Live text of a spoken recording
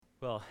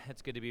Well,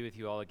 it's good to be with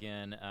you all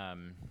again.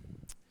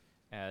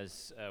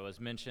 As was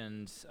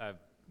mentioned, I've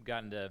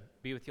gotten to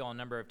be with you all a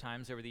number of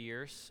times over the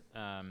years.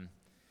 I've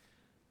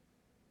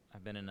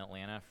been in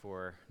Atlanta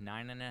for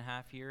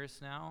 9.5 years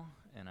now,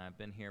 and I've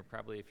been here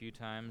probably a few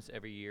times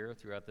every year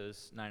throughout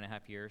those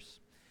 9.5 years.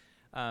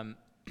 We're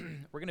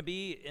going to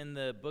be in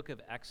the book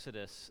of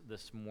Exodus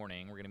this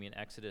morning. We're going to be in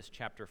Exodus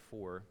chapter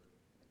 4.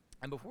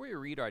 And before we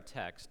read our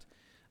text,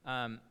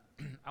 I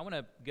want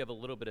to give a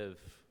little bit of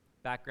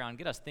background,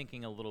 get us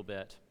thinking a little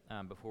bit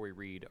before we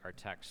read our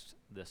text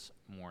this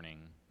morning.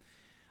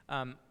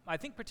 I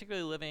think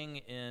particularly living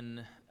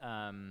in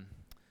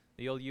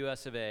the old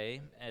US of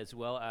A, as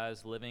well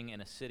as living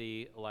in a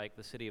city like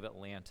the city of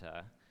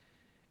Atlanta,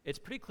 it's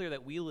pretty clear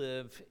that we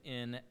live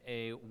in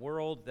a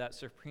world that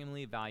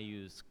supremely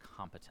values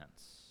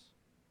competence.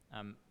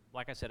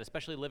 Like I said,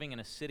 especially living in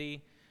a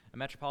city, a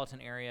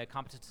metropolitan area,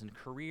 competence in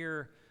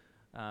career,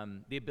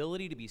 the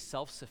ability to be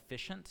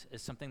self-sufficient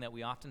is something that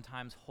we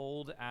oftentimes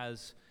hold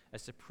as a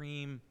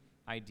supreme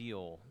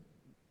ideal.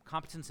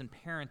 Competence in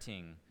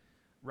parenting,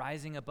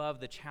 rising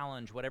above the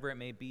challenge, whatever it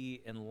may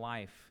be in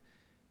life.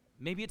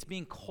 Maybe it's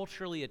being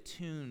culturally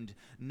attuned,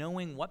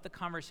 knowing what the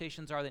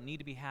conversations are that need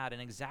to be had and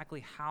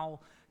exactly how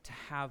to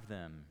have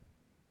them.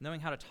 Knowing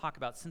how to talk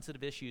about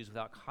sensitive issues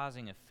without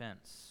causing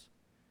offense.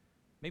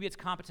 Maybe it's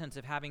competence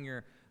of having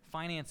your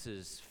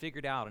finances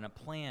figured out and a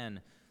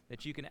plan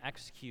that you can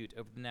execute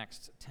over the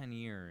next 10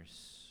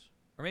 years.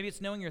 Or maybe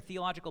it's knowing your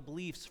theological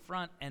beliefs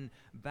front and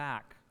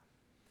back.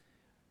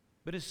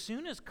 But as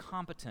soon as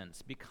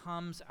competence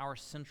becomes our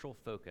central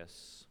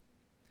focus,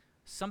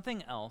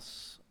 something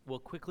else will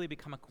quickly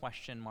become a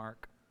question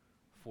mark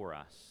for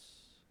us.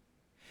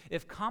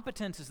 If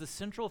competence is the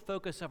central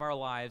focus of our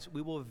lives,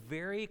 we will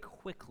very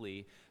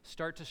quickly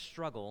start to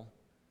struggle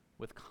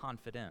with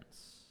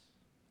confidence.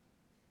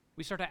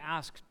 We start to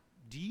ask,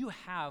 do you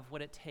have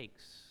what it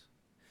takes?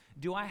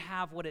 Do I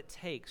have what it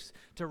takes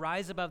to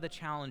rise above the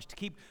challenge, to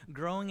keep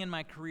growing in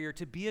my career,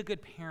 to be a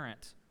good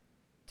parent,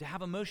 to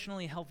have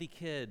emotionally healthy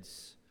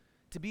kids,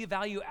 to be a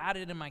value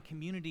added in my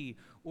community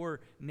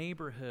or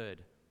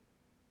neighborhood,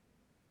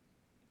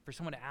 for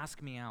someone to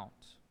ask me out?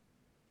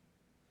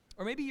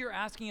 Or maybe you're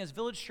asking, as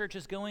Village Church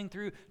is going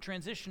through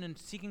transition and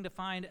seeking to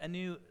find a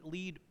new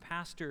lead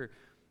pastor,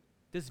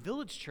 does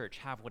Village Church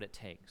have what it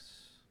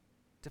takes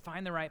to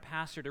find the right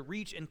pastor, to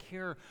reach and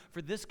care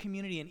for this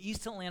community in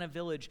East Atlanta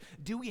Village?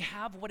 Do we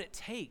have what it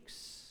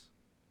takes?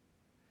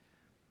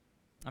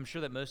 I'm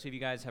sure that most of you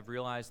guys have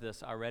realized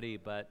this already,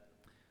 but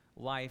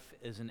life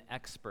is an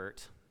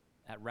expert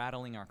at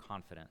rattling our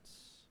confidence.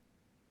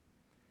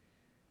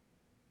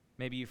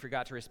 Maybe you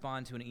forgot to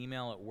respond to an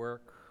email at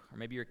work, or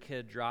maybe your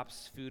kid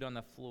drops food on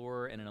the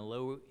floor and in a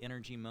low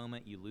energy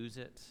moment you lose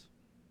it.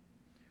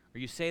 Or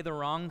you say the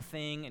wrong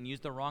thing and use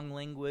the wrong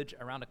language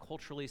around a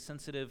culturally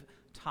sensitive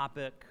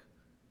topic.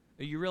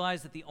 Or you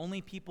realize that the only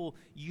people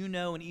you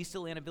know in East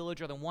Atlanta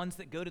Village are the ones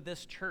that go to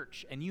this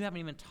church, and you haven't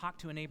even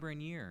talked to a neighbor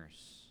in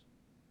years.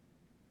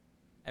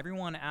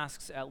 Everyone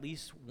asks at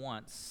least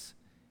once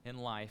in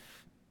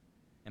life,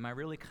 am I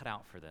really cut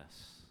out for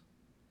this?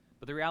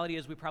 But the reality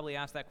is we probably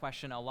ask that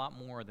question a lot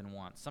more than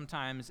once.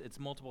 Sometimes it's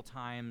multiple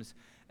times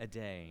a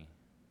day.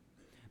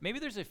 Maybe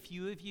there's a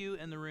few of you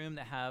in the room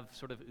that have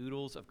sort of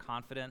oodles of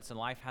confidence and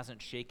life hasn't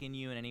shaken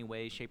you in any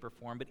way, shape, or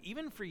form. But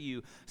even for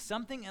you,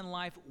 something in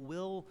life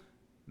will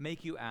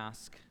make you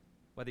ask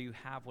whether you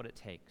have what it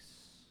takes.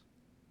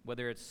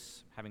 Whether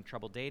it's having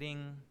trouble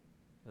dating,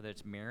 whether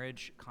it's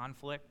marriage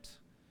conflict,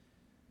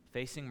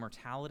 facing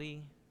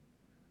mortality,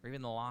 or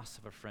even the loss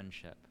of a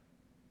friendship.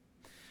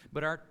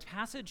 But our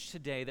passage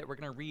today that we're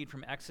going to read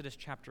from Exodus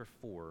chapter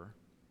 4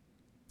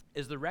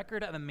 is the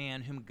record of a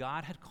man whom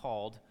God had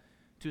called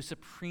to a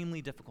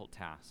supremely difficult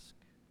task.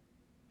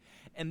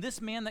 And this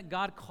man that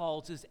God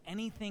calls is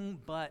anything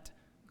but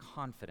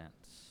confident.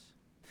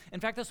 In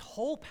fact, this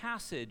whole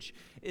passage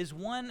is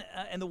one,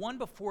 and the one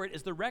before it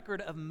is the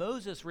record of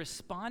Moses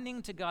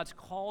responding to God's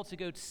call to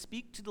go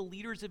speak to the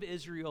leaders of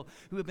Israel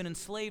who have been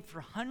enslaved for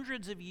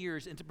hundreds of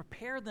years and to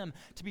prepare them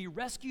to be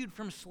rescued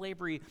from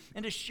slavery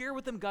and to share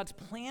with them God's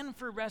plan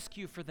for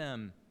rescue for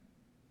them.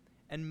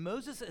 And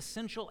Moses'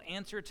 essential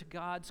answer to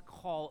God's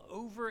call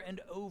over and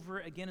over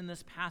again in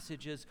this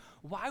passage is,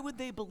 why would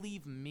they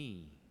believe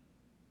me?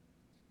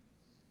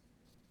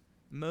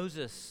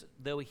 Moses,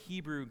 though a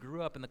Hebrew,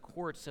 grew up in the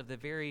courts of the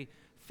very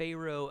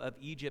Pharaoh of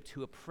Egypt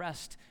who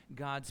oppressed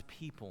God's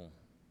people.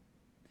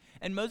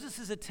 And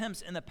Moses'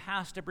 attempts in the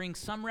past to bring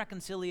some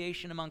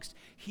reconciliation amongst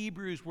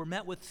Hebrews were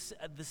met with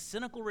the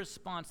cynical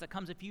response that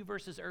comes a few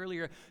verses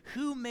earlier,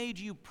 who made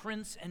you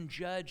prince and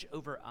judge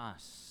over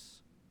us?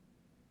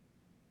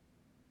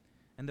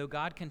 And though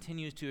God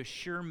continues to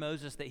assure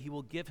Moses that he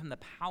will give him the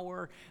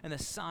power and the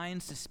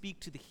signs to speak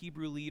to the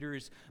Hebrew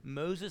leaders,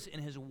 Moses, in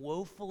his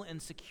woeful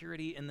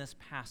insecurity in this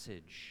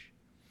passage,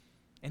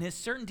 and his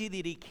certainty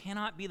that he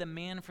cannot be the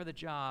man for the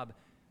job,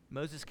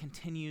 Moses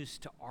continues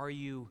to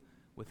argue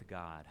with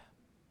God.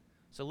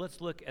 So let's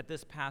look at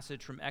this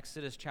passage from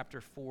Exodus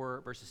chapter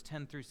 4, verses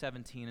 10 through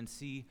 17, and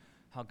see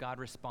how God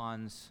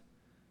responds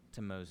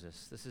to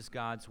Moses. This is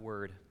God's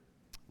word.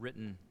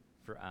 written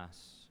for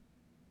us.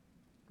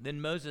 Then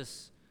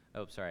Moses,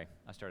 I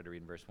started to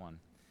read in verse 1.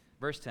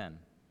 Verse 10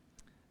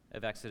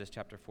 of Exodus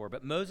chapter 4.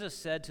 But Moses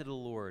said to the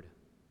Lord,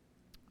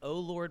 O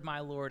Lord, my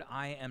Lord,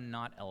 I am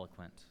not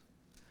eloquent,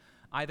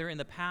 either in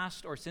the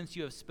past or since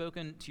you have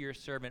spoken to your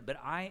servant, but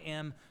I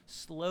am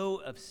slow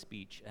of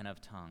speech and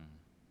of tongue.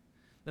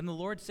 Then the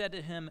Lord said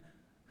to him,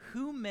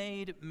 Who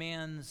made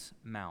man's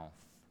mouth?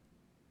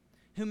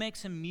 Who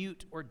makes him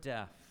mute or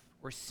deaf,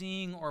 or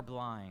seeing or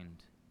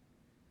blind?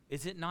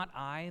 Is it not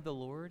I, the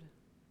Lord?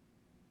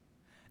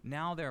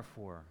 Now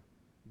therefore,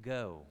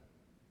 go,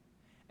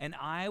 and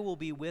I will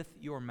be with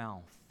your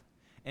mouth,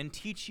 and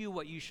teach you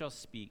what you shall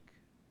speak.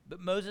 But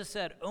Moses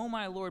said, O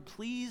my Lord,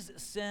 please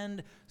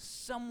send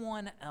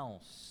someone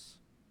else.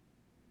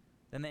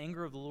 Then the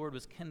anger of the Lord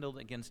was kindled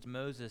against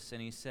Moses,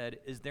 and he said,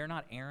 Is there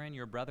not Aaron,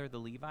 your brother, the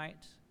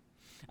Levite?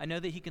 I know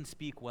that he can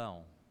speak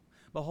well.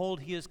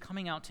 Behold, he is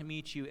coming out to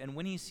meet you, and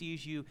when he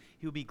sees you,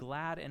 he will be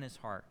glad in his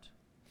heart.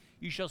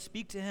 You shall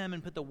speak to him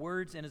and put the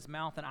words in his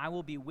mouth, and I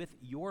will be with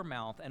your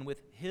mouth and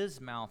with his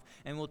mouth,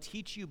 and will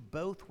teach you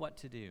both what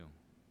to do.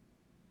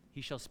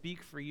 He shall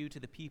speak for you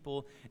to the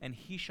people, and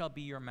he shall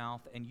be your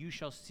mouth, and you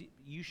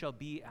shall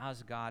be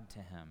as God to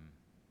him.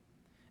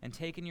 And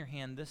take in your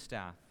hand this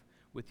staff,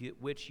 with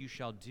which you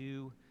shall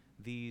do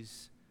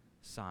these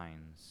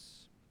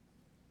signs.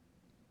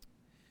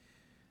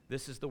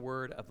 This is the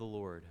word of the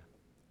Lord.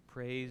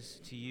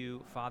 Praise to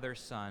you, Father,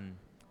 Son,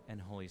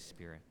 and Holy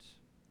Spirit.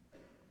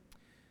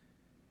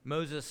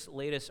 Moses'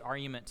 latest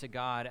argument to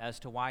God as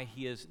to why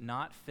he is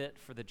not fit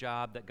for the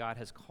job that God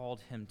has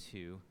called him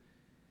to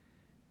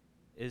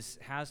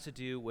has to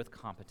do with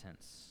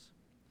competence.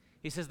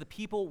 He says, the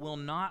people will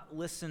not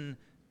listen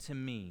to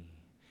me.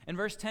 In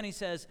verse 10, he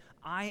says,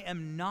 I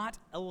am not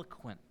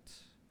eloquent,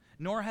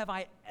 nor have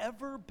I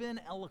ever been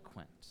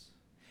eloquent.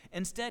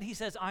 Instead, he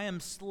says, I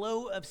am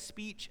slow of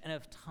speech and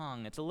of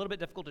tongue. It's a little bit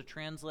difficult to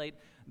translate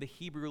the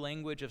Hebrew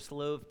language of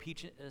slow of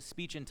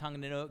speech and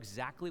tongue to know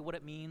exactly what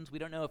it means. We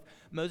don't know if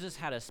Moses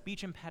had a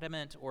speech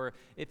impediment or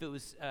if it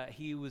was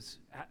he was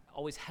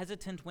always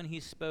hesitant when he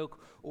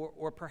spoke,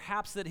 or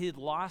perhaps that he had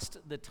lost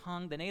the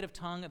tongue, the native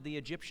tongue of the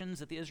Egyptians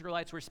that the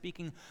Israelites were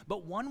speaking.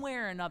 But one way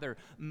or another,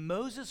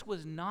 Moses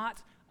was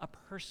not a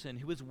person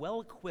who was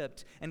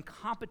well-equipped and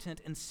competent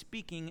in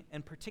speaking,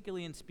 and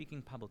particularly in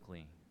speaking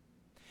publicly.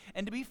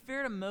 And to be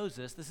fair to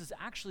Moses, this is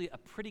actually a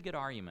pretty good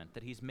argument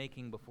that he's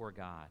making before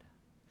God.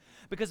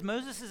 Because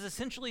Moses is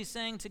essentially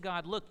saying to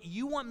God, look,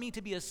 you want me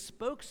to be a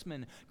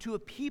spokesman to a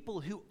people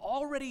who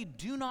already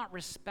do not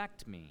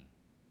respect me.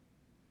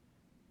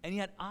 And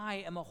yet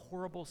I am a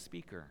horrible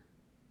speaker.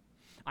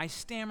 I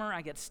stammer,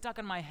 I get stuck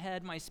in my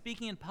head, my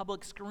speaking in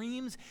public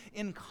screams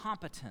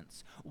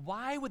incompetence.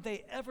 Why would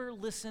they ever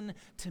listen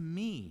to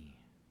me?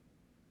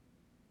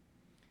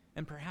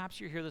 And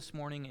perhaps you're here this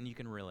morning and you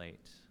can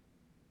relate.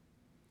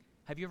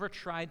 Have you ever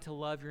tried to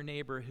love your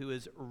neighbor who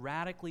is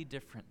radically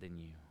different than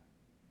you?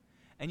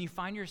 And you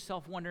find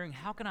yourself wondering,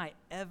 how can I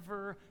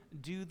ever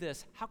do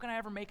this? How can I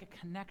ever make a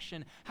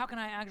connection? How can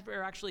I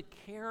ever actually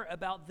care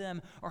about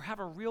them or have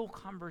a real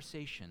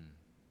conversation?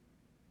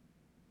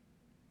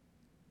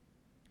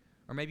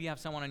 Or maybe you have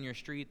someone on your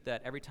street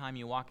that every time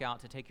you walk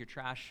out to take your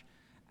trash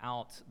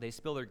out, they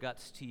spill their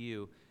guts to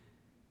you.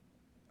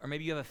 Or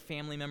maybe you have a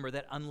family member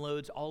that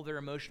unloads all their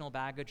emotional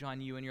baggage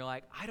on you and you're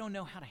like, I don't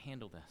know how to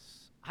handle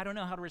this. I don't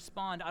know how to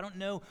respond. I don't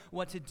know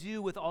what to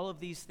do with all of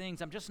these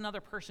things. I'm just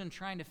another person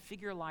trying to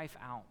figure life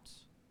out.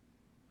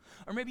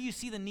 Or maybe you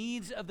see the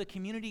needs of the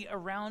community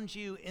around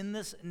you in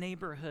this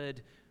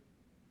neighborhood,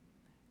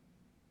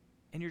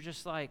 and you're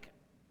just like,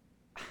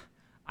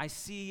 I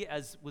see,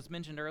 as was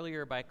mentioned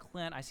earlier by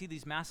Clint, I see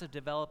these massive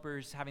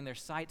developers having their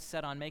sights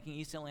set on making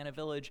East Atlanta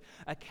Village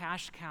a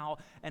cash cow,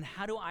 and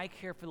how do I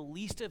care for the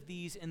least of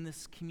these in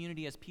this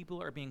community as people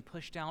are being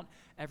pushed out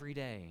every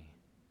day?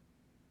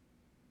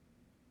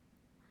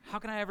 How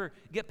can I ever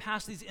get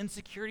past these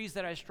insecurities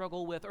that I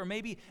struggle with, or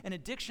maybe an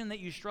addiction that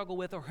you struggle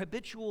with, or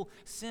habitual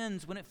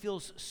sins when it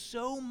feels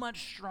so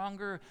much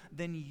stronger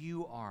than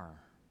you are?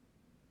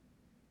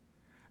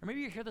 Or maybe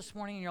you're here this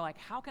morning and you're like,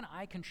 how can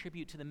I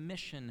contribute to the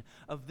mission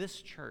of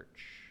this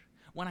church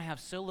when I have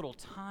so little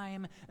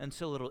time and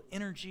so little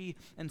energy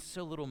and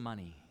so little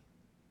money?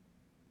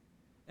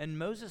 And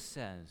Moses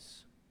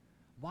says,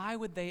 why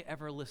would they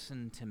ever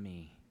listen to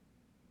me?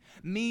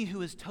 Me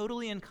who is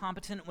totally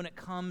incompetent when it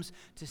comes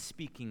to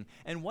speaking.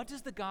 And what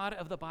does the God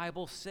of the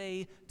Bible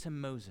say to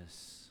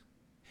Moses?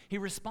 He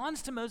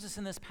responds to Moses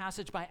in this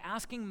passage by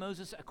asking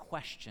Moses a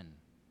question.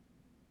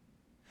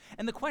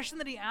 And the question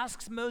that he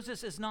asks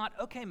Moses is not,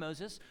 okay,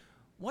 Moses,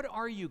 what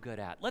are you good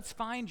at? Let's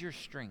find your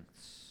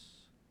strengths.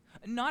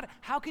 Not,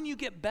 how can you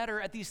get better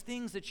at these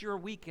things that you're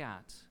weak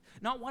at?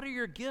 Not, what are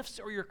your gifts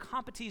or your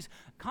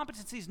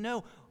competencies?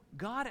 No,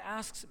 God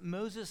asks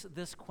Moses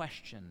this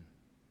question.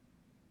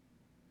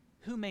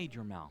 Who made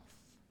your mouth?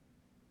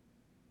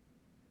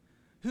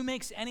 Who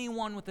makes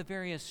anyone with the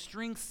various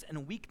strengths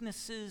and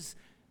weaknesses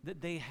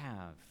that they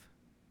have?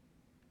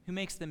 Who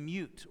makes them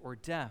mute or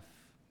deaf?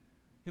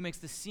 Who makes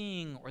the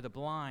seeing or the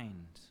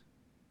blind?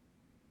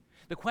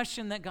 The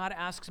question that God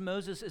asks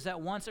Moses is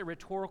at once a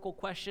rhetorical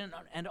question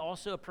and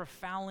also a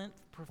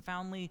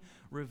profoundly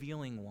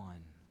revealing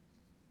one.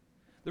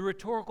 The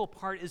rhetorical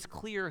part is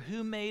clear.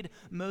 Who made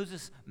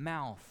Moses'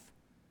 mouth?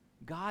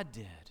 God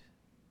did.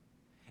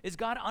 Is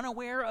God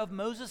unaware of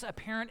Moses'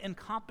 apparent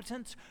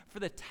incompetence for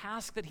the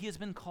task that he has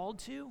been called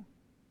to?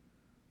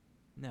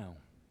 No.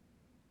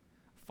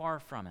 Far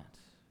from it.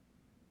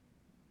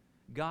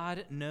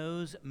 God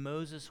knows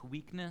Moses'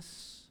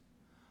 weakness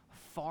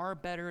far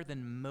better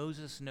than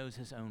Moses knows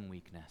his own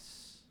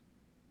weakness.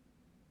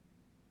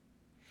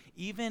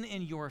 Even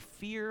in your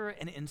fear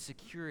and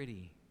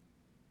insecurity,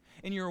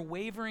 in your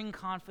wavering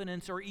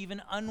confidence or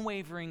even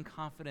unwavering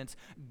confidence,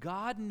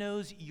 God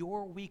knows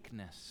your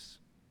weakness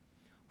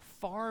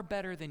far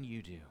better than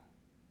you do.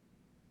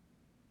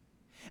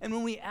 And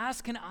when we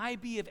ask, can I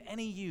be of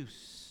any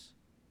use?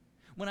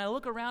 When I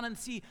look around and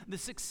see the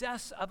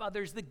success of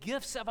others, the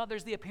gifts of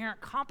others, the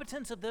apparent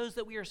competence of those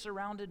that we are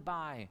surrounded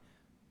by,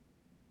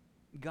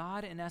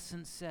 God, in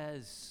essence,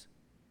 says,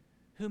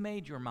 who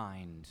made your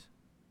mind?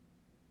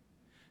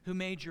 Who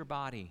made your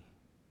body?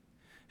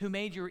 Who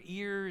made your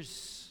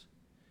ears?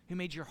 Who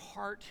made your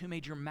heart? Who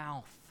made your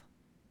mouth?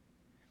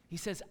 He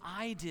says,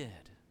 I did.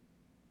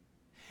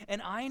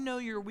 And I know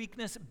your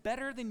weakness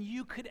better than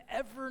you could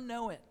ever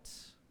know it.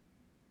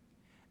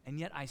 And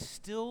yet I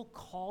still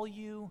call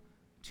you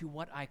to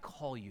what I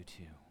call you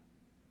to.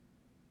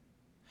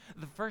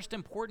 The first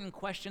important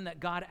question that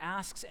God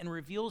asks and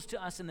reveals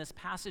to us in this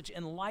passage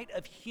in light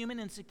of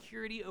human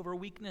insecurity over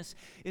weakness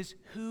is,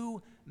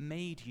 who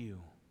made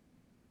you?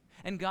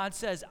 And God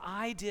says,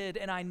 I did,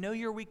 and I know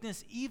your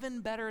weakness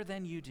even better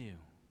than you do.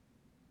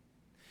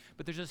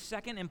 But there's a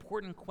second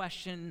important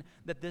question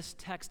that this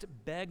text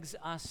begs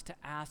us to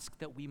ask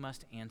that we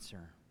must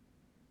answer.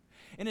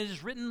 And it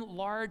is written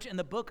large in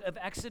the book of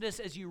Exodus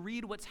as you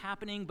read what's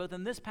happening, both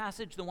in this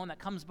passage, the one that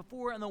comes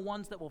before, and the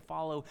ones that will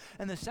follow.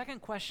 And the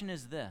second question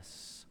is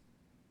this: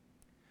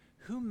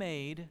 who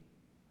made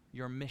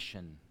your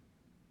mission?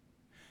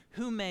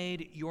 Who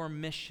made your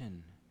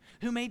mission?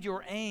 Who made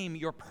your aim,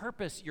 your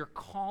purpose, your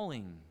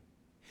calling?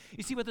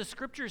 You see, what the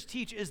scriptures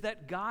teach is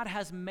that God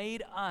has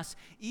made us,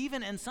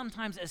 even and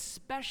sometimes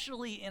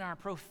especially in our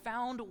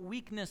profound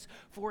weakness,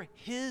 for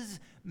his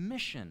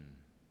mission.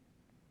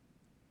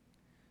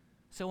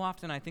 So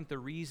often I think the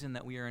reason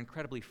that we are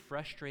incredibly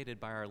frustrated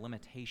by our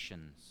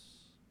limitations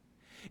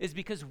is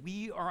because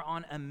we are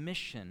on a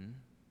mission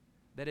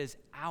that is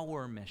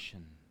our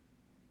mission.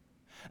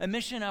 A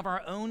mission of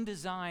our own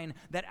design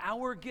that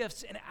our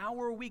gifts and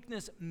our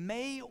weakness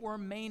may or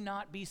may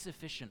not be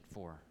sufficient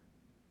for.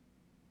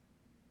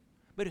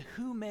 But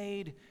who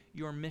made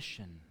your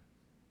mission?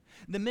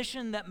 The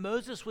mission that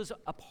Moses was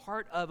a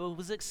part of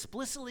was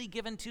explicitly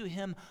given to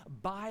him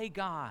by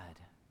God.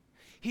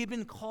 He had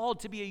been called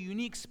to be a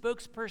unique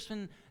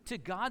spokesperson to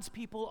God's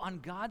people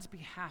on God's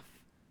behalf,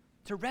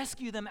 to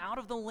rescue them out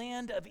of the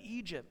land of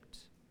Egypt.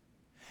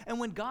 And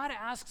when God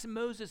asks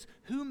Moses,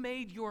 who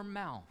made your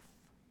mouth?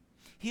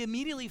 He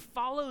immediately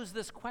follows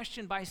this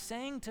question by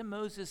saying to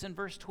Moses in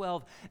verse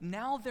 12,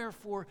 now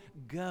therefore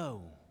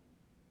go,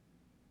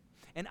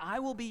 and I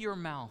will be your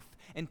mouth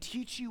and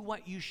teach you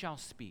what you shall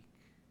speak.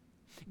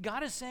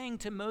 God is saying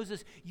to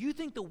Moses, you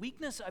think the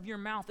weakness of your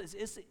mouth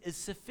is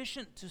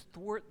sufficient to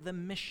thwart the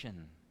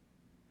mission,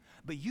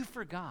 but you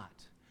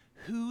forgot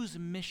whose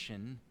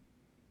mission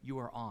you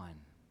are on.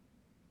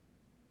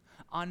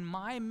 On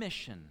my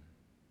mission,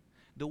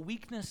 the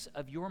weakness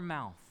of your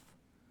mouth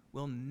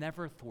will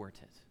never thwart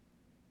it.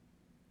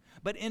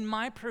 But in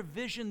my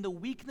provision, the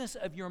weakness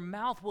of your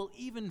mouth will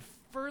even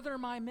further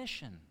my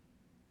mission.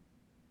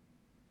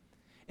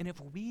 And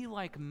if we,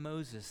 like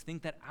Moses,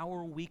 think that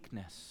our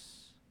weakness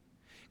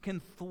can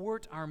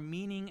thwart our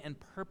meaning and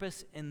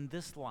purpose in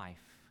this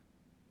life,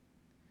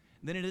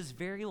 then it is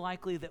very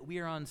likely that we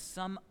are on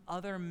some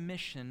other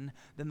mission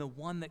than the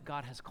one that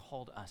God has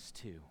called us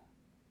to.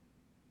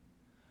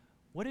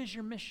 What is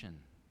your mission?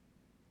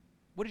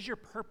 What is your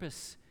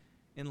purpose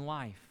in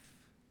life?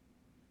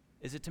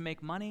 Is it to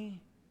make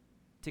money?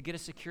 To get a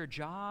secure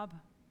job?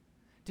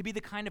 To be the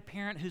kind of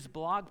parent whose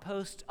blog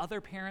posts other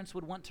parents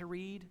would want to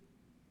read?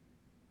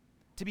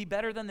 To be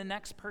better than the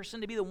next person?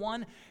 To be the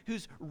one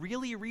who's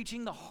really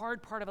reaching the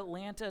hard part of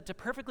Atlanta? To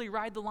perfectly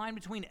ride the line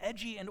between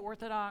edgy and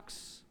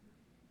orthodox?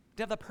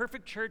 To have the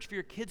perfect church for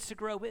your kids to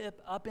grow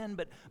up in,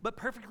 but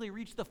perfectly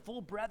reach the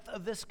full breadth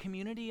of this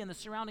community and the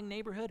surrounding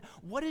neighborhood?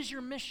 What is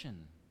your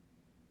mission?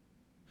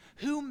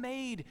 Who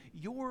made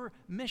your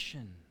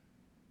mission?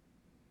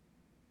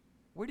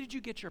 Where did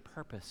you get your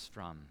purpose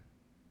from?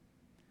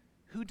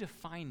 Who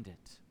defined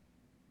it?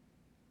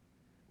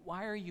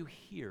 Why are you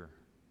here?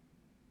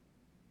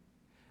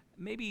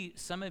 Maybe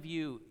some of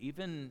you,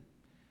 even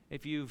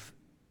if you've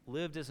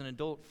lived as an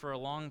adult for a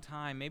long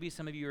time, maybe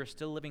some of you are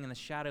still living in the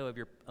shadow of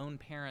your own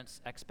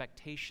parents'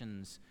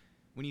 expectations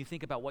when you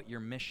think about what your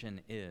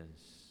mission is.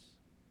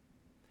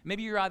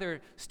 Maybe you're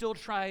either still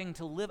trying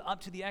to live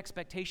up to the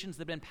expectations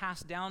that have been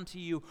passed down to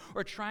you,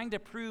 or trying to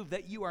prove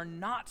that you are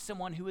not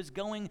someone who is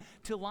going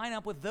to line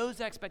up with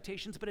those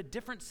expectations, but a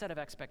different set of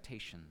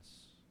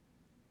expectations.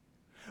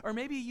 Or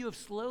maybe you have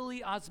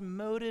slowly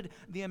osmoted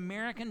the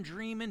American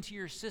dream into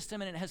your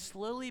system, and it has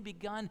slowly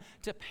begun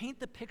to paint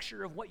the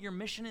picture of what your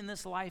mission in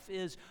this life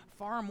is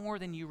far more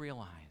than you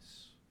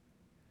realize.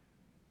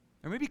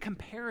 Or maybe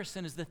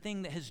comparison is the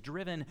thing that has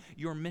driven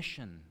your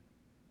mission,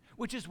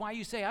 which is why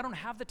you say, I don't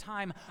have the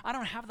time, I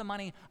don't have the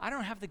money, I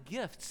don't have the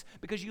gifts,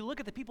 because you look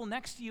at the people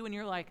next to you and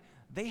you're like,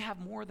 they have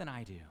more than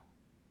I do.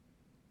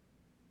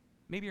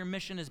 Maybe your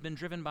mission has been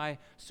driven by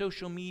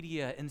social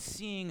media and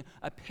seeing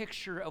a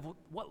picture of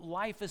what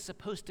life is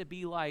supposed to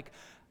be like,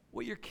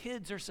 what your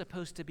kids are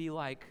supposed to be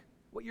like,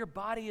 what your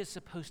body is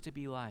supposed to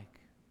be like.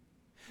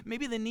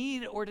 Maybe the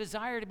need or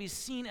desire to be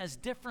seen as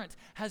different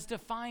has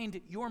defined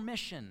your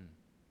mission.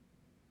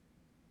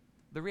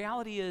 The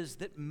reality is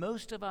that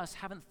most of us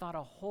haven't thought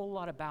a whole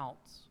lot about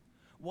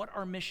what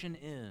our mission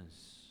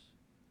is,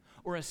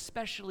 or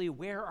especially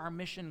where our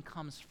mission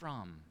comes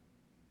from.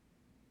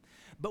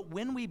 But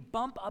when we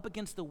bump up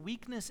against the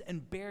weakness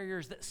and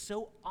barriers that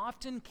so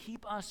often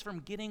keep us from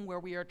getting where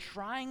we are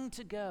trying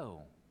to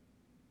go,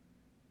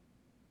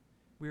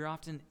 we are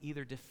often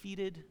either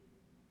defeated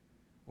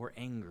or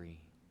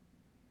angry.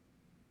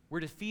 We're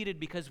defeated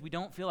because we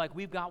don't feel like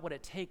we've got what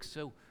it takes,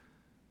 so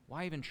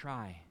why even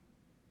try?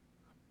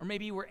 Or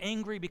maybe we're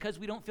angry because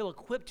we don't feel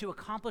equipped to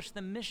accomplish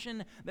the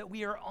mission that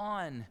we are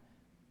on,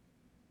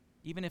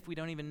 even if we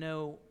don't even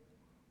know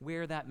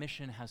where that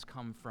mission has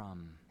come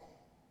from.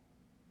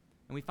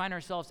 And we find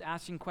ourselves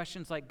asking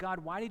questions like, God,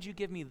 why did you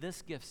give me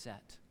this gift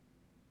set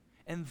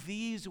and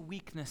these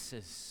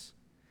weaknesses?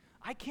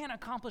 I can't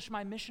accomplish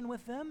my mission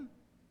with them.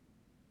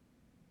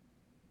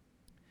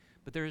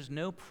 But there is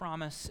no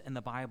promise in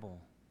the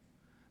Bible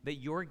that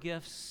your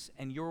gifts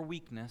and your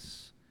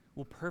weakness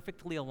will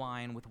perfectly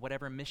align with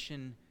whatever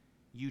mission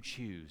you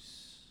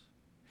choose.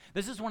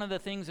 This is one of the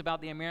things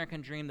about the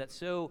American dream that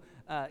so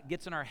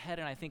gets in our head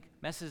and I think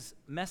messes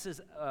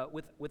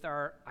with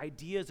our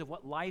ideas of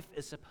what life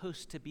is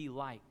supposed to be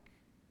like.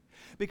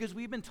 Because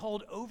we've been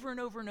told over and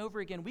over and over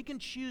again, we can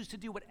choose to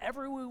do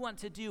whatever we want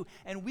to do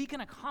and we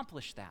can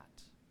accomplish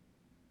that.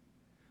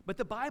 But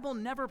the Bible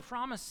never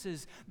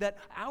promises that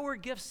our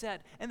gift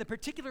set and the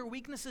particular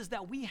weaknesses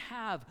that we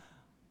have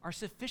are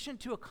sufficient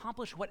to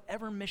accomplish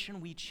whatever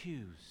mission we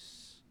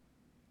choose.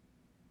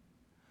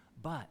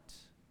 But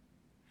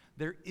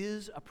there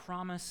is a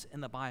promise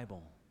in the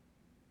Bible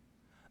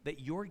that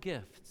your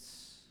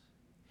gifts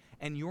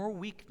and your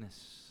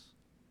weakness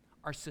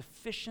are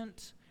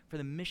sufficient for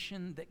the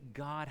mission that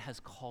God has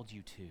called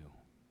you to.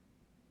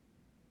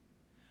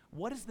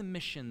 What is the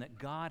mission that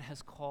God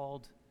has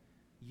called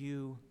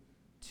you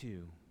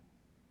to?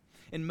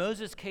 In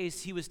Moses'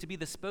 case, he was to be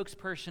the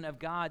spokesperson of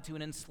God to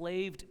an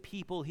enslaved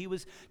people. He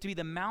was to be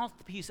the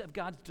mouthpiece of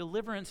God's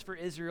deliverance for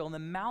Israel and the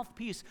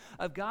mouthpiece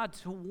of God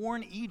to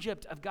warn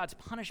Egypt of God's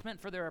punishment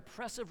for their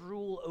oppressive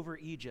rule over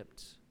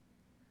Egypt.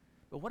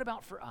 But what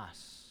about for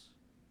us?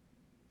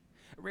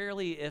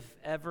 Rarely, if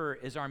ever,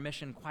 is our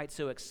mission quite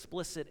so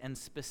explicit and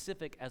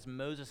specific as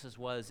Moses'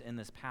 was in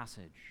this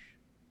passage.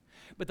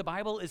 But the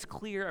Bible is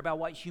clear about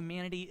what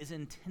humanity is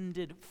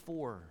intended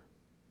for.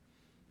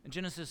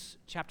 Genesis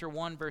chapter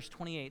 1, verse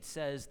 28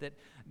 says that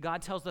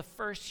God tells the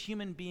first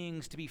human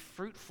beings to be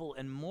fruitful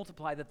and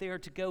multiply, that they are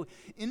to go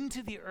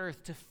into the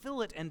earth, to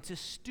fill it and to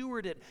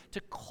steward it, to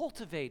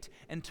cultivate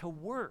and to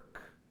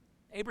work.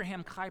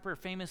 Abraham Kuyper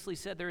famously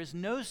said, there is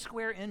no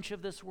square inch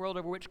of this world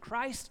over which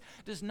Christ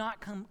does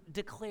not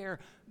declare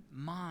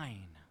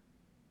mine.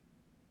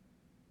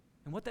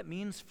 And what that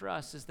means for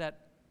us is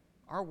that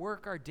our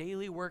work, our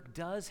daily work,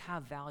 does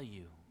have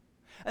value.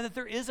 And that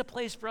there is a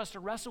place for us to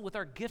wrestle with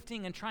our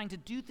gifting and trying to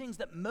do things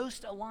that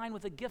most align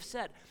with the gift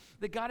set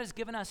that God has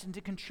given us and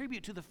to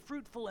contribute to the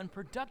fruitful and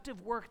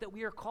productive work that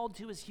we are called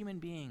to as human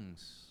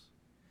beings.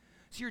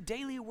 So your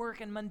daily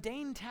work and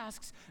mundane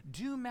tasks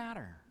do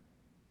matter.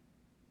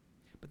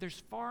 But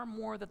there's far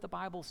more that the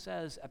Bible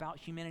says about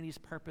humanity's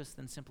purpose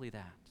than simply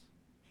that.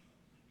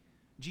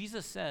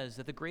 Jesus says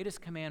that the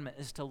greatest commandment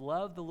is to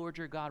love the Lord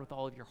your God with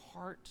all of your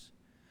heart,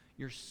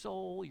 your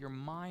soul, your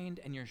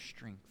mind, and your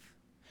strength.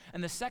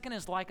 And the second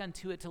is like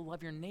unto it, to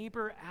love your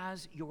neighbor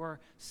as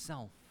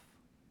yourself.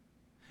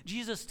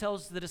 Jesus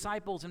tells the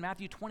disciples in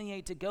Matthew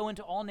 28 to go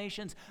into all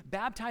nations,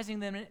 baptizing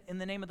them in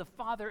the name of the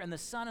Father and the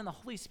Son and the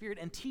Holy Spirit,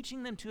 and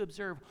teaching them to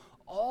observe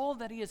all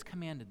that he has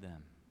commanded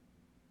them.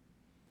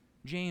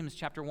 James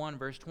chapter 1,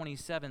 verse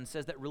 27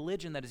 says that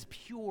religion that is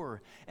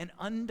pure and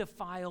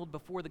undefiled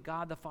before the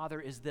God the Father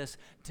is this,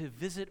 to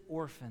visit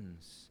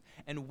orphans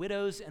and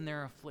widows in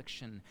their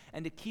affliction,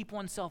 and to keep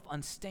oneself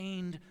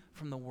unstained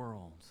from the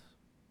world.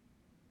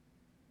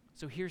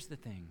 So here's the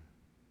thing.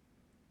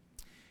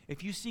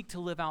 If you seek to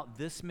live out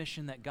this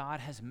mission that God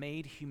has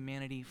made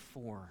humanity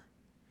for,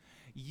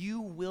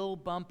 you will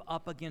bump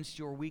up against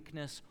your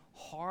weakness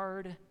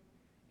hard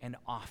and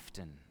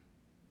often.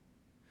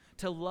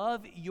 To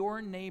love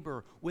your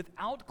neighbor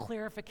without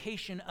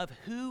qualification of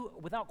who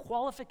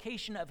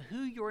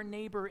your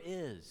neighbor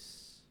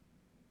is,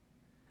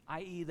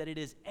 i.e., that it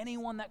is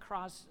anyone that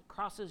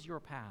crosses your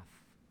path,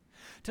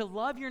 To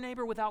love your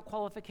neighbor without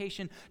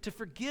qualification, to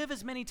forgive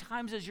as many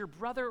times as your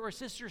brother or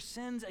sister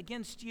sins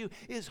against you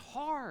is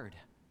hard.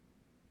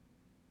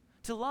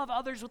 To love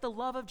others with the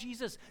love of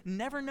Jesus,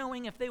 never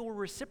knowing if they will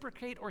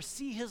reciprocate or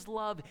see his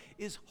love,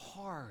 is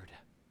hard.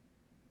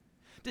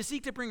 To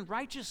seek to bring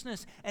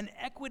righteousness and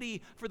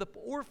equity for the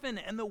orphan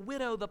and the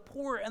widow, the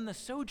poor and the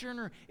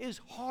sojourner is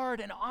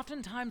hard and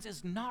oftentimes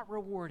is not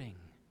rewarding.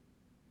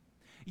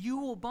 You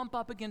will bump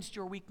up against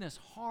your weakness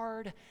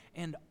hard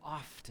and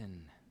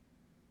often.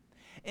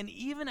 And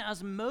even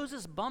as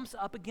Moses bumps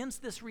up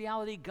against this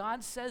reality,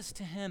 God says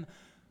to him,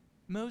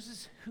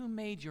 Moses, who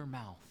made your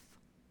mouth?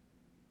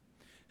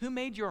 Who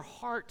made your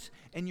heart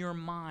and your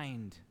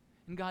mind?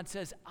 And God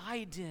says,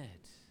 I did.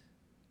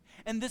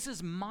 And this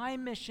is my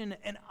mission,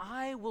 and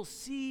I will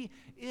see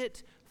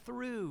it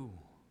through.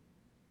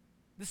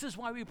 This is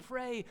why we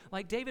pray,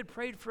 like David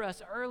prayed for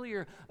us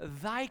earlier,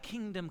 thy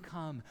kingdom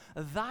come,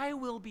 thy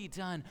will be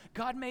done.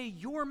 God, may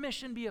your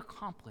mission be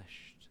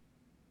accomplished.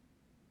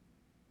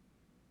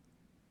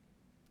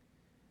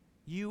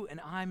 You and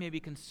I may be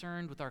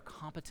concerned with our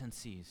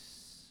competencies,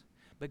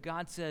 but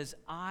God says,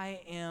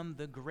 I am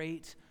the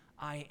great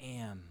I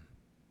am,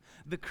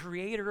 the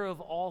creator of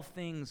all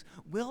things.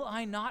 Will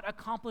I not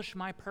accomplish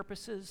my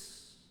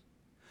purposes?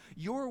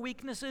 Your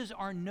weaknesses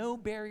are no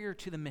barrier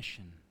to the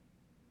mission.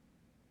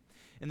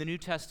 In the New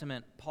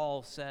Testament,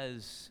 Paul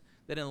says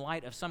that in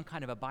light of some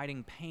kind of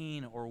abiding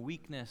pain or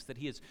weakness, that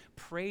he has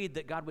prayed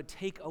that God would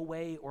take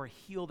away or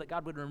heal, that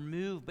God would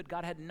remove, but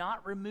God had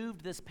not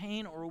removed this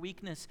pain or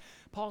weakness.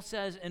 Paul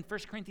says in 1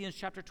 Corinthians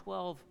chapter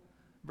 12,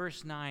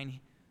 verse 9,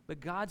 but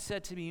God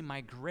said to me,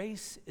 my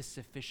grace is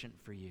sufficient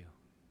for you,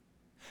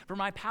 for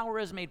my power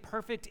is made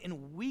perfect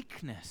in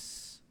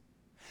weakness.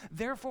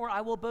 Therefore,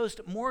 I will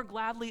boast more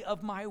gladly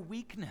of my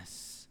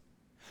weakness,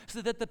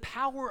 so that the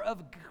power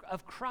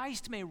of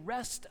Christ may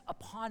rest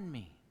upon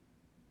me.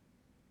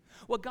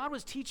 What God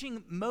was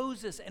teaching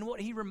Moses and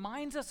what he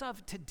reminds us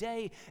of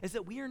today is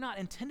that we are not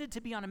intended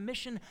to be on a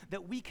mission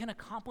that we can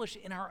accomplish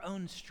in our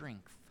own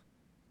strength.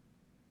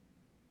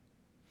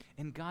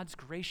 In God's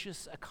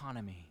gracious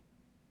economy,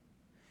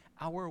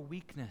 our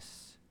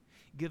weakness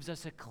gives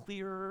us a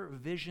clearer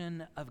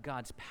vision of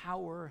God's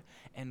power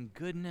and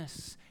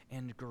goodness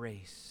and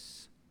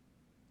grace.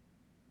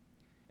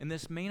 And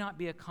this may not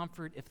be a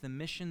comfort if the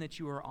mission that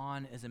you are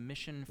on is a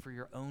mission for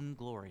your own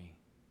glory,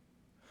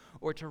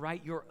 or to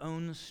write your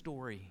own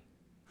story,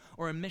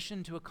 or a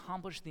mission to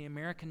accomplish the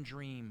American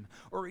dream,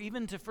 or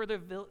even to further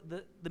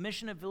the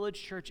mission of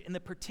Village Church in the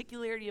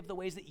particularity of the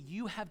ways that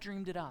you have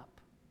dreamed it up.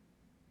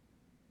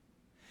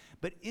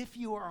 But if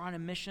you are on a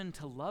mission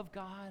to love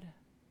God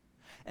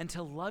and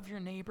to love your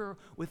neighbor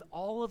with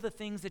all of the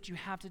things that you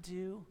have to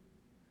do,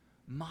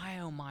 my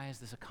oh my, is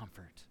this a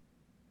comfort.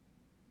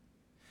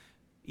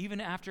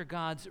 Even after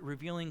God's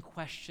revealing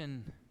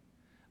question,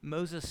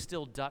 Moses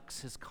still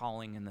ducks his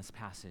calling in this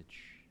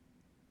passage.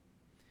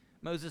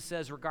 Moses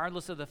says,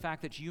 regardless of the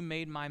fact that you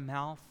made my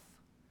mouth,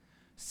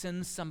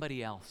 send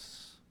somebody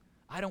else.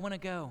 I don't want to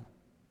go.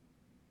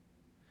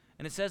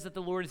 And it says that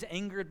the Lord is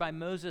angered by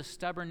Moses'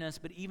 stubbornness,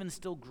 but even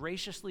still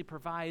graciously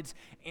provides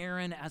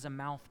Aaron as a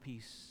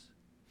mouthpiece.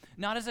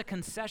 Not as a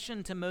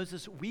concession to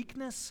Moses'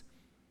 weakness,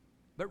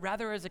 but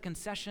rather as a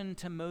concession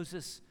to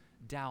Moses'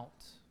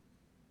 doubt.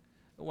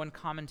 One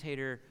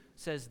commentator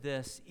says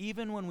this,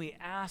 even when what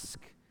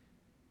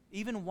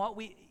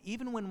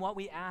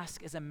we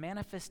ask is a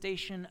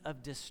manifestation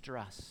of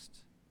distrust,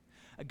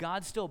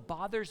 God still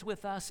bothers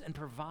with us and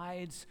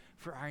provides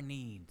for our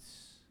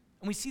needs.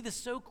 And we see this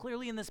so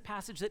clearly in this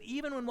passage that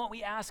even when what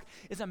we ask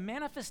is a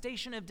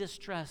manifestation of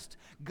distrust,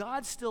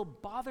 God still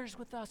bothers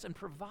with us and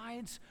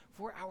provides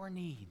for our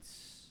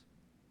needs.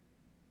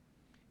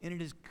 And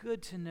it is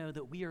good to know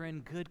that we are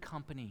in good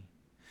company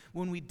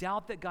when we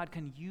doubt that God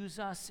can use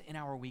us in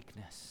our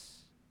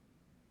weakness.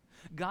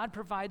 God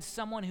provides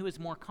someone who is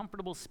more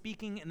comfortable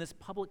speaking in this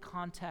public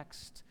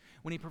context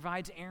when he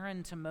provides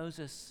Aaron to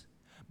Moses.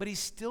 But he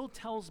still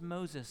tells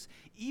Moses,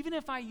 even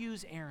if I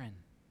use Aaron,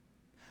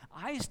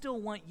 I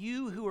still want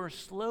you who are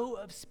slow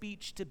of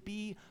speech to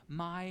be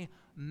my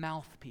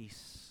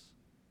mouthpiece.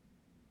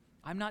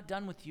 I'm not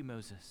done with you,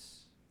 Moses.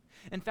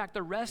 In fact,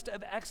 the rest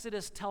of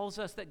Exodus tells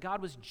us that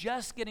God was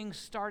just getting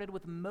started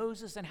with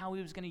Moses and how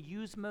he was going to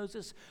use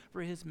Moses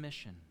for his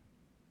mission.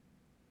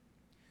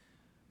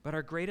 But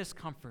our greatest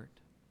comfort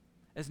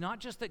is not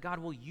just that God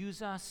will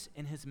use us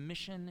in his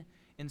mission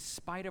in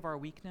spite of our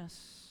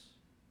weakness.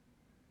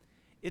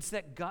 It's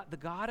that God, the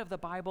God of the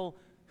Bible,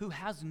 who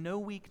has no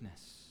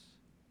weakness,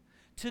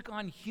 took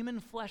on human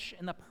flesh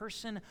in the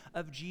person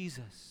of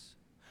Jesus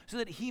so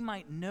that he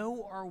might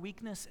know our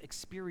weakness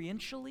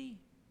experientially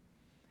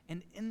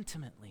and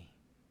intimately.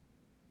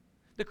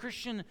 The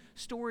Christian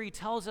story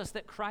tells us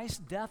that Christ's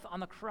death on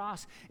the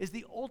cross is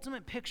the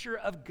ultimate picture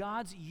of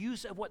God's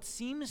use of what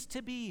seems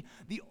to be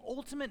the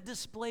ultimate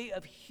display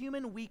of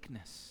human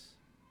weakness,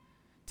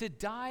 to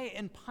die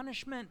in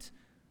punishment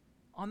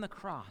on the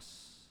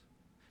cross,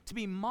 to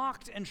be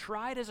mocked and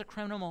tried as a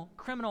criminal,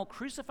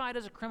 crucified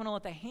as a criminal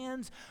at the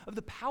hands of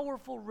the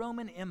powerful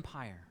Roman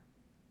Empire,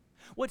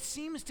 What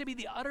seems to be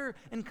the utter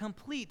and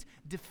complete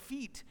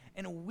defeat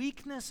and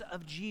weakness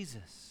of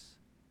Jesus.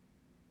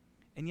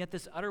 And yet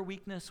this utter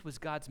weakness was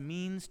God's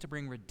means to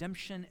bring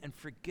redemption and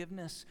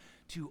forgiveness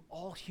to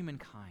all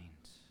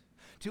humankind,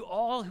 to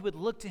all who would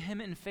look to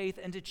him in faith,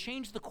 and to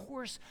change the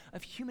course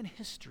of human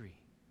history.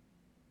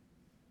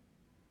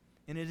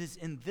 And it is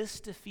in this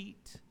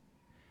defeat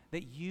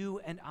that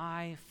you and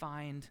I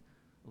find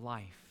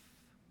life.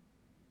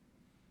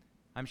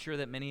 I'm sure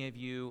that many of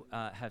you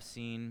have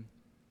seen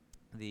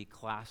the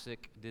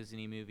classic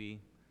Disney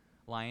movie,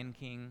 Lion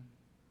King.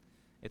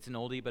 It's an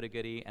oldie but a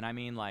goodie, and I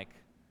mean like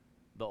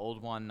the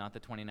old one, not the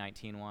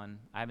 2019 one.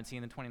 I haven't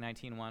seen the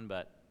 2019 one,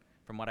 but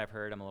from what I've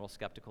heard, I'm a little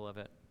skeptical of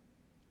it.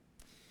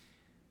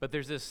 But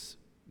there's this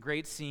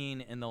great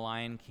scene in The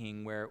Lion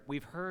King where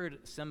we've heard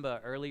Simba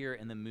earlier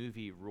in the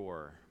movie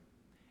roar.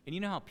 And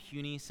you know how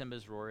puny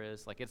Simba's roar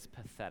is? Like, it's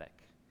pathetic.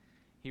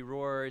 He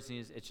roars,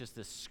 and it's just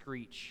this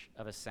screech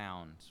of a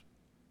sound.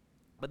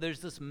 But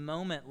there's this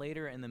moment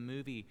later in the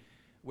movie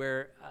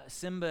where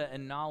Simba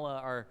and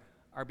Nala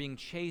are being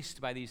chased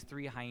by these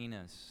 3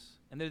 hyenas.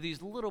 And they're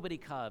these little bitty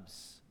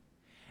cubs.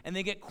 And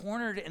they get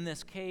cornered in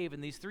this cave,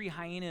 and these 3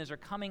 hyenas are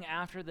coming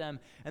after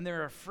them, and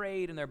they're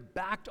afraid, and they're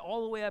backed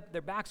all the way up.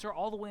 Their backs are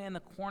all the way in the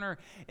corner,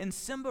 and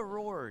Simba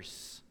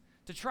roars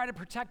to try to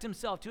protect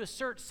himself, to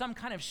assert some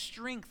kind of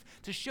strength,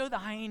 to show the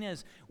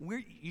hyenas,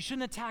 you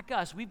shouldn't attack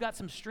us. We've got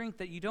some strength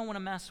that you don't want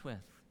to mess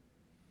with.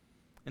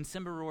 And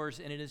Simba roars,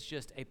 and it is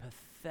just a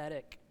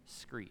pathetic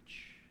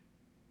screech.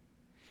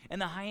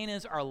 And the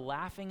hyenas are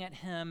laughing at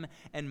him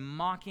and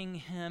mocking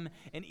him.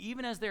 And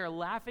even as they're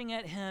laughing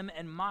at him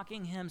and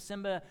mocking him,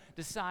 Simba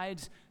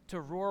decides to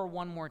roar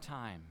one more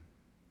time.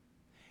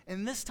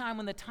 And this time,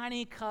 when the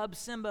tiny cub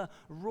Simba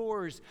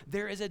roars,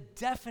 there is a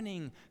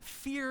deafening,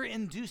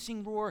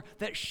 fear-inducing roar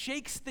that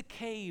shakes the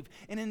cave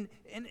and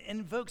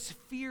invokes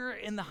fear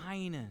in the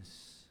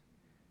hyenas.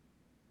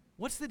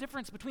 What's the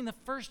difference between the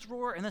first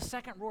roar and the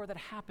second roar that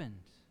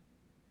happened?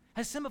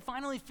 Has Simba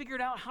finally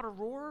figured out how to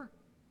roar?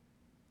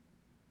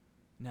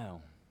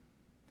 No.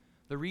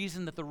 The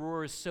reason that the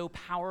roar is so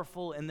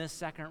powerful in this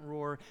second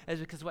roar is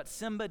because what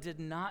Simba did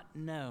not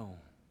know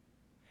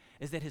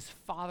is that his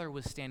father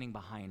was standing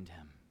behind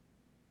him.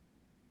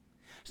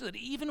 So that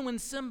even when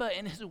Simba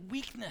in his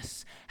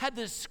weakness had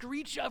the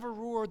screech of a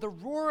roar, the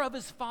roar of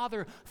his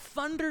father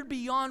thundered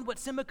beyond what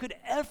Simba could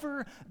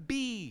ever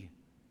be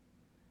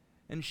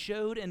and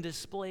showed and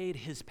displayed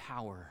his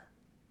power.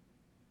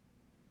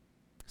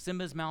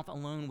 Simba's mouth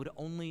alone would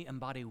only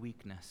embody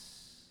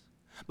weakness.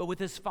 But with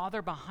his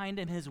father behind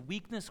him, his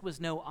weakness was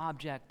no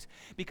object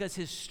because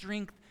his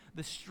strength,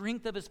 the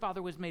strength of his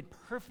father, was made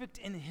perfect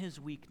in his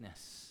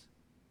weakness.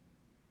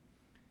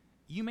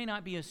 You may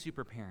not be a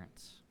super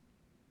parent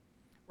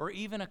or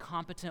even a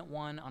competent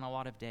one on a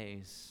lot of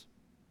days.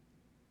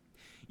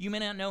 You may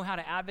not know how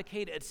to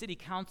advocate at city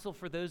council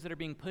for those that are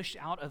being pushed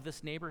out of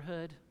this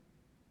neighborhood.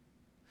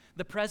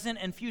 The present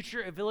and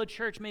future of Village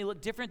Church may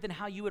look different than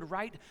how you would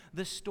write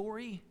the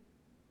story.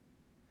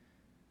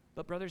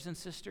 But brothers and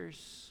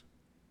sisters,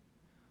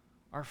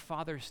 our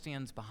Father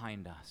stands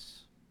behind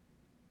us.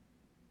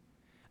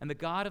 And the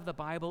God of the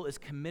Bible is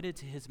committed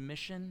to his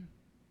mission,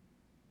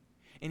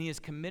 and he is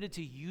committed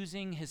to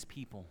using his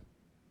people.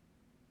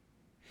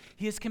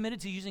 He is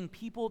committed to using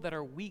people that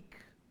are weak,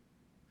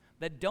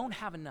 that don't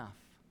have enough,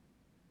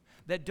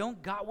 that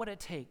don't got what it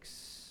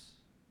takes.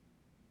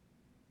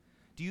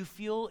 Do you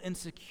feel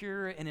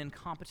insecure and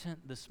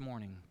incompetent this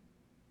morning?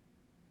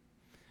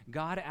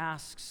 God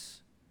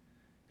asks,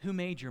 who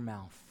made your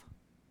mouth?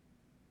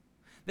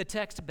 The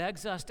text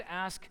begs us to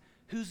ask,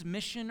 whose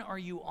mission are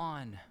you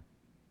on?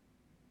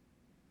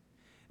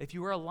 If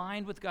you are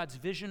aligned with God's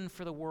vision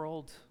for the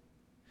world,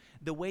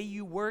 the way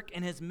you work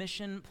in his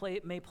mission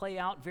may play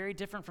out very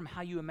different from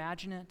how you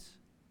imagine it,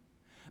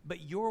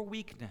 but your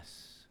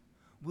weakness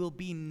will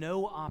be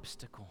no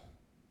obstacle,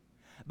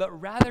 but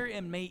rather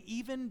it may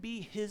even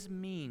be his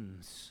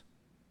means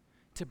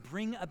to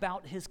bring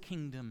about his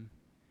kingdom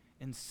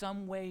in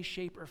some way,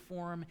 shape, or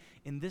form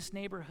in this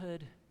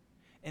neighborhood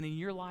and in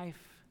your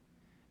life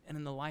and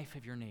in the life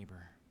of your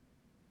neighbor.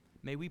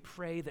 May we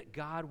pray that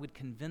God would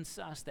convince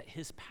us that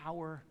his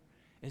power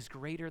is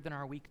greater than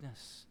our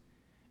weakness,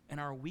 and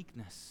our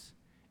weakness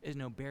is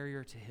no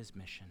barrier to his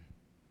mission.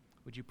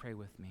 Would you pray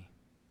with me?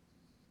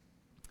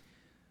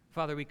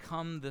 Father, we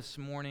come this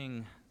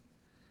morning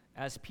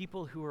as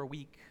people who are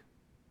weak,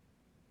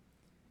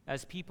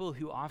 as people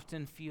who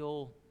often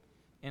feel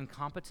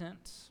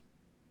incompetent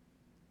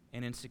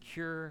and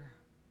insecure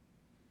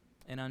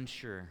and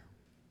unsure,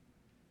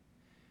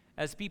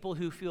 as people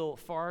who feel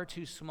far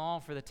too small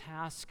for the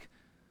task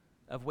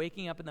of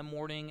waking up in the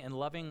morning and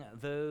loving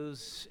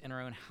those in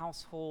our own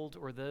household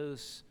or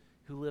those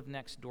who live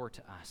next door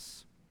to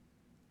us.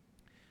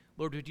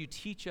 Lord, would you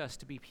teach us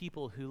to be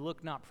people who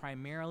look not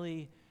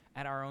primarily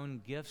at our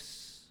own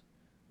gifts,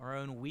 our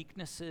own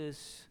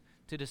weaknesses,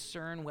 to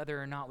discern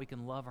whether or not we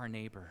can love our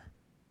neighbor.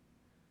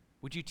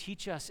 Would you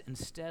teach us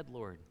instead,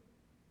 Lord,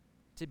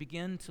 to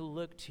begin to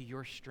look to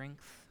your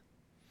strength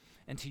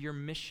and to your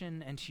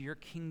mission and to your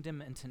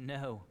kingdom, and to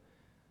know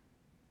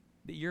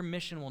that your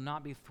mission will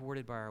not be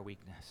thwarted by our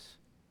weakness.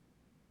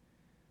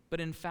 But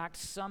in fact,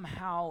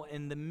 somehow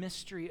in the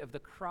mystery of the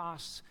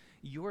cross,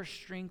 your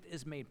strength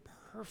is made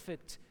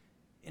perfect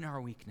in our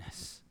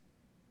weakness.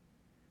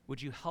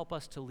 Would you help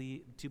us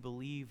to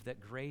believe that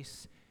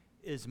grace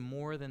is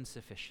more than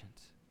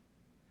sufficient,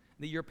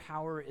 that your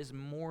power is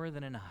more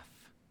than enough,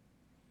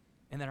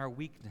 and that our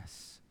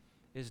weakness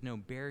is no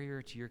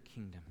barrier to your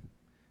kingdom.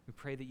 We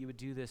pray that you would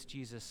do this,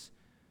 Jesus,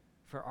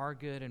 for our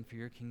good and for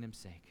your kingdom's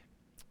sake.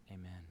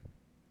 Amen.